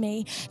moment for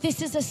me.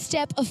 This is a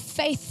step of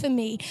faith for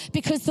me,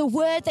 because the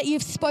word that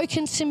you've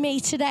spoken to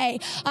me today,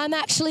 I'm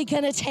actually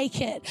going to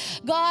take it.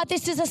 God,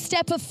 this is a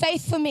step of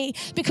faith for me,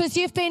 because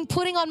you've been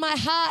putting on my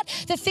heart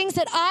the things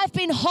that I've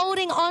been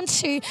holding on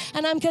to,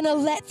 and I'm going to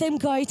let them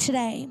go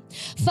today.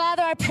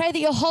 Father, I pray that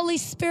your Holy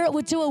Spirit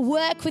would do a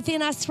work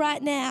within us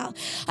right now.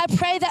 I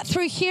pray that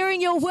through hearing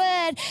your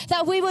word,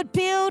 that we would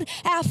build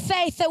our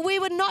faith, that we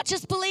would not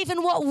just believe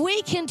in what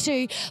we can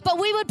do, but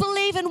we would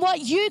believe in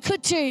what you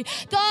could do.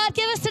 God,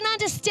 give us an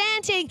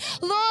understanding,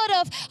 Lord,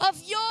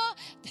 of your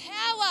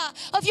power,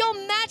 of your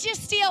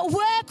majesty at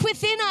work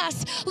within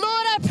us. Lord,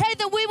 I pray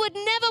that we would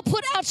never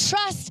put our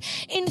trust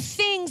in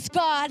things,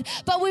 God,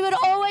 but we would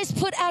always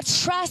put our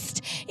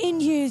trust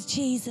in you,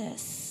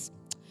 Jesus.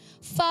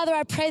 Father,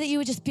 I pray that you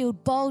would just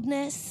build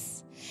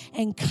boldness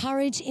and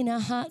courage in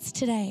our hearts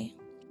today.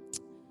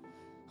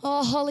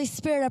 Oh, Holy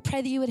Spirit, I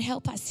pray that you would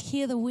help us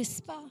hear the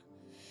whisper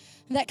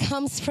that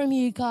comes from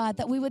you, God,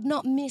 that we would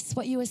not miss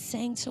what you are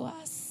saying to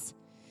us.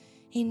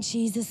 In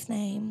Jesus'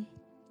 name,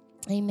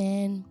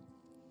 amen.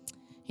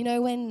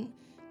 When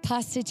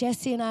Pastor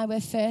Jesse and I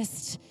were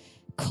first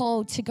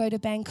called to go to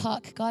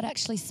Bangkok, God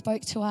actually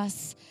spoke to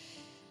us.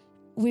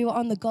 We were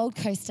on the Gold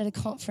Coast at a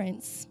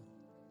conference.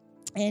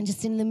 And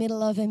just in the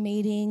middle of a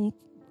meeting,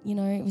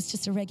 it was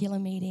just a regular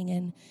meeting,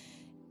 and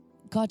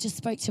God just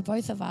spoke to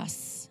both of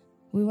us.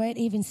 We weren't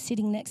even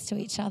sitting next to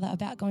each other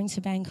about going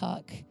to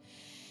Bangkok.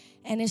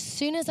 And as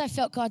soon as I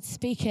felt God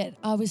speak it,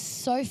 I was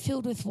so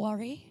filled with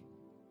worry,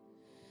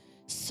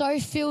 so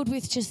filled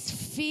with just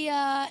fear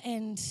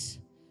and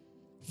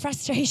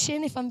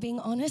frustration, if I'm being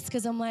honest,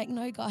 because I'm like,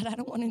 no, God, I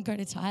don't want to go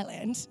to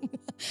Thailand.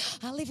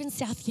 I live in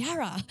South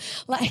Yarra.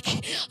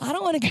 I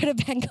don't want to go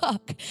to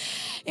Bangkok.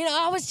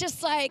 I was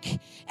just like,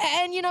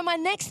 and my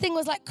next thing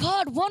was like,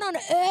 God, what on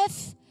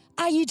earth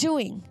are you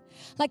doing?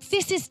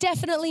 This is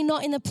definitely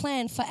not in the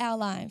plan for our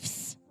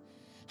lives.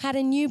 Had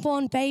a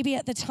newborn baby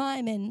at the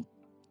time, and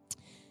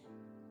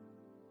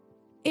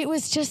it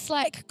was just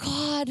like,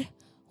 God,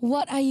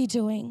 what are you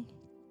doing?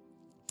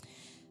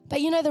 But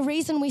the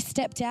reason we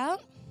stepped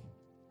out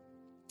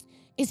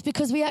is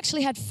because we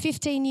actually had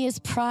 15 years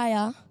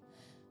prior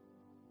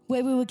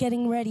where we were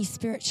getting ready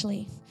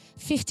spiritually.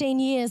 15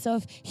 years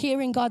of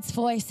hearing God's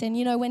voice. And,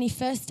 when he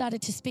first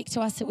started to speak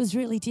to us, it was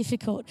really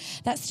difficult.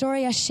 That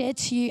story I shared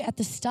to you at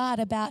the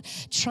start about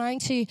trying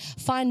to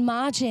find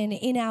margin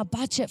in our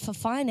budget for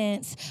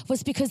finance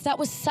was because that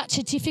was such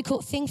a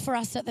difficult thing for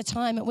us at the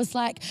time. It was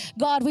like,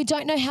 God, we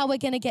don't know how we're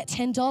going to get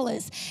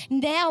 $10.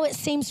 Now it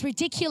seems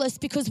ridiculous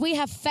because we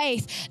have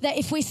faith that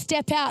if we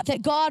step out,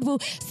 that God will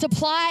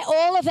supply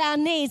all of our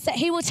needs, that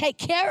he will take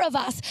care of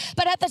us.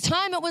 But at the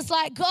time it was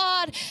like,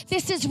 God,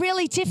 this is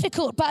really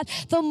difficult. But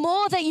the more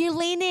that you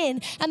lean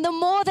in and the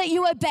more that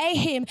you obey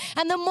him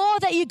and the more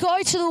that you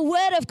go to the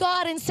word of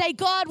God and say,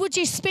 God, would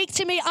you speak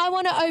to me? I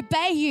want to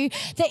obey you.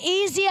 The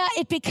easier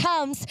it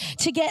becomes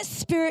to get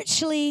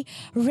spiritually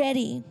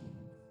ready.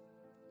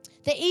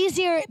 The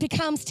easier it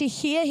becomes to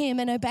hear him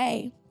and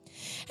obey.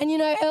 And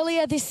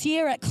earlier this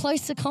year at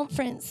Closer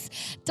Conference,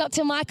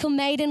 Dr. Michael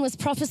Maiden was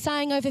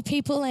prophesying over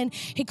people, and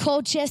he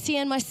called Jesse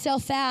and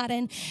myself out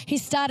and he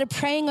started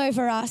praying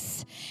over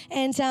us.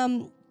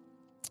 And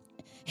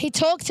he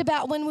talked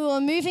about when we were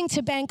moving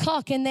to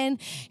Bangkok, and then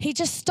he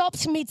just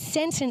stopped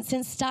mid-sentence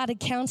and started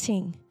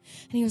counting.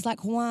 And he was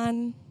like,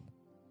 1,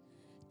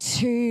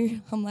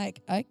 2. I'm like,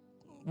 oh,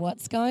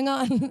 what's going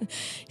on?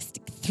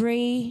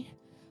 3,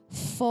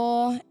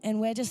 4.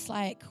 And we're just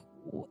like,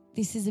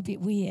 this is a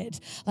bit weird.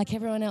 Like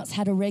everyone else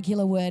had a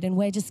regular word and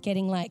we're just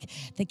getting like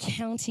the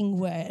counting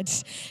word.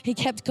 He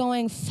kept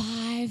going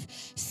 5,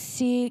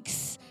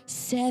 6,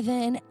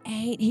 7,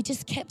 8. He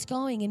just kept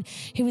going and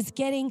he was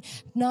getting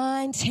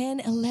 9, 10,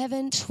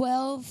 11,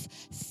 12,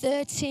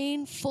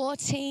 13,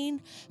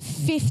 14,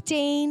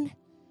 15.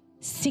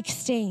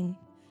 16.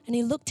 And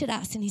he looked at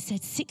us and he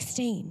said,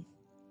 16.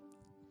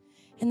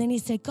 And then he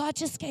said, God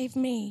just gave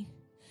me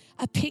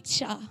a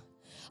picture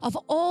of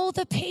all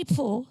the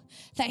people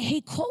that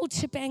he called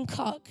to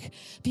Bangkok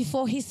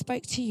before he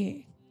spoke to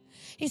you.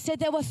 He said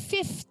there were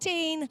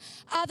 15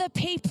 other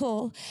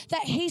people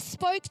that he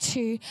spoke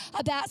to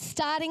about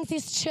starting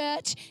this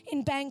church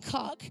in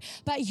Bangkok,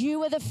 but you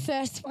were the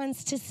first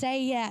ones to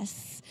say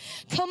yes.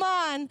 Come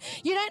on,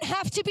 you don't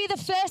have to be the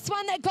first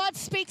one that God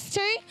speaks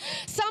to.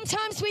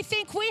 Sometimes we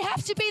think we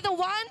have to be the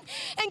one,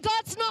 and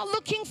God's not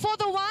looking for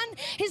the one.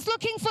 He's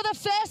looking for the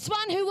first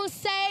one who will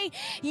say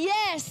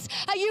yes.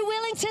 Are you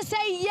willing to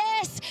say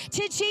yes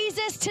to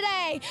Jesus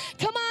today?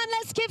 Come on,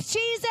 let's give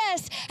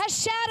Jesus a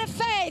shout of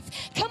faith.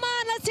 Come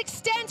on, let's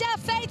extend our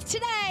faith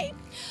today.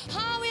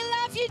 Oh, we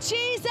love you,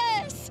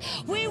 Jesus.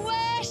 We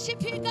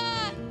worship you,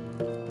 God.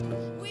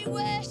 We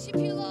worship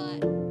you,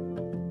 Lord.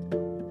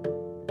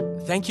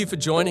 Thank you for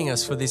joining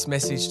us for this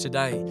message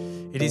today.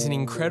 It is an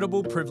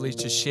incredible privilege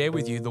to share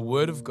with you the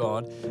Word of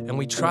God, and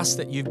we trust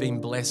that you've been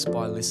blessed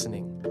by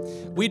listening.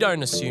 We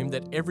don't assume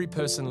that every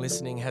person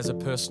listening has a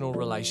personal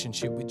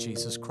relationship with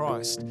Jesus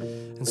Christ.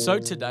 And so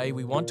today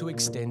we want to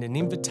extend an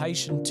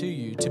invitation to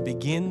you to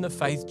begin the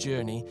faith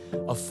journey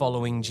of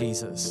following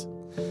Jesus.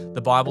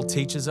 The Bible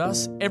teaches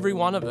us every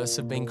one of us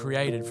have been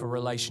created for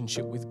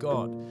relationship with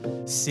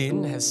God.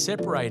 Sin has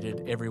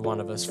separated every one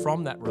of us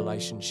from that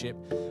relationship,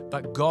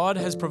 but God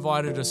has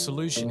provided a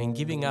solution in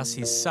giving us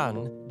His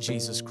Son,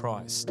 Jesus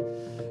Christ.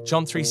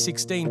 John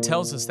 3:16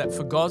 tells us that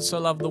for God so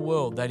loved the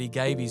world that He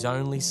gave His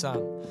only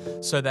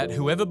Son, so that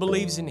whoever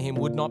believes in Him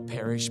would not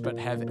perish but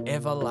have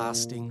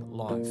everlasting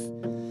life.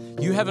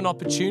 You have an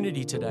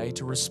opportunity today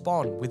to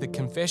respond with a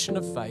confession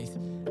of faith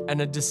and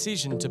a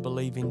decision to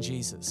believe in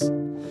Jesus.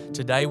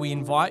 Today we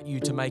invite you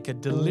to make a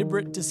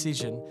deliberate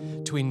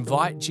decision to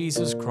invite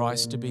Jesus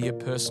Christ to be your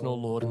personal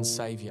Lord and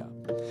Savior.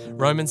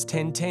 Romans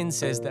 10:10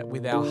 says that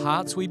with our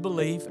hearts we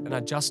believe and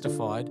are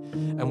justified,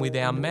 and with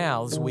our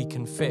mouths we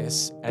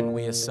confess and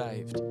we are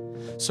saved.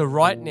 So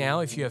right now,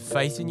 if you have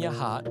faith in your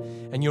heart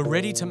and you're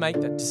ready to make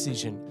that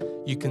decision,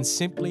 you can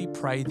simply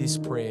pray this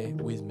prayer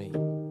with me.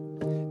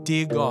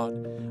 Dear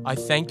God, I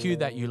thank you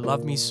that you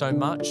love me so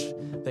much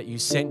that you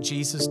sent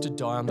Jesus to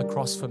die on the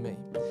cross for me.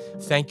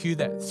 Thank you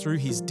that through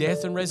His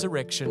death and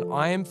resurrection,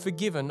 I am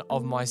forgiven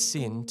of my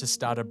sin to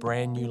start a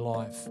brand new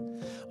life.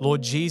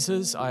 Lord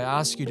Jesus, I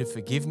ask you to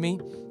forgive me,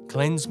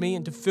 cleanse me,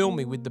 and to fill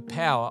me with the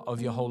power of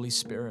your Holy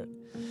Spirit.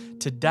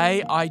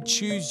 Today, I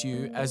choose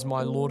you as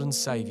my Lord and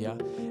Savior,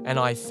 and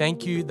I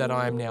thank you that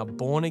I am now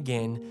born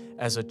again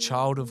as a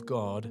child of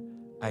God.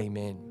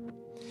 Amen.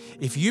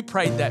 If you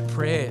prayed that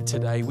prayer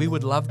today, we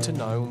would love to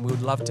know, and we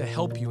would love to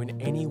help you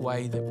in any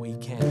way that we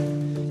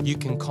can. You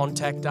can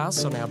contact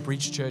us on our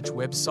Bridge Church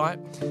website,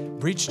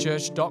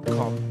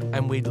 bridgechurch.com,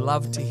 and we'd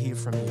love to hear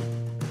from you.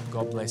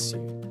 God bless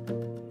you.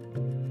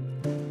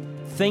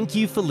 Thank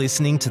you for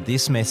listening to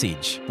this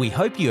message. We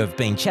hope you have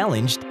been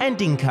challenged and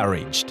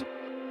encouraged.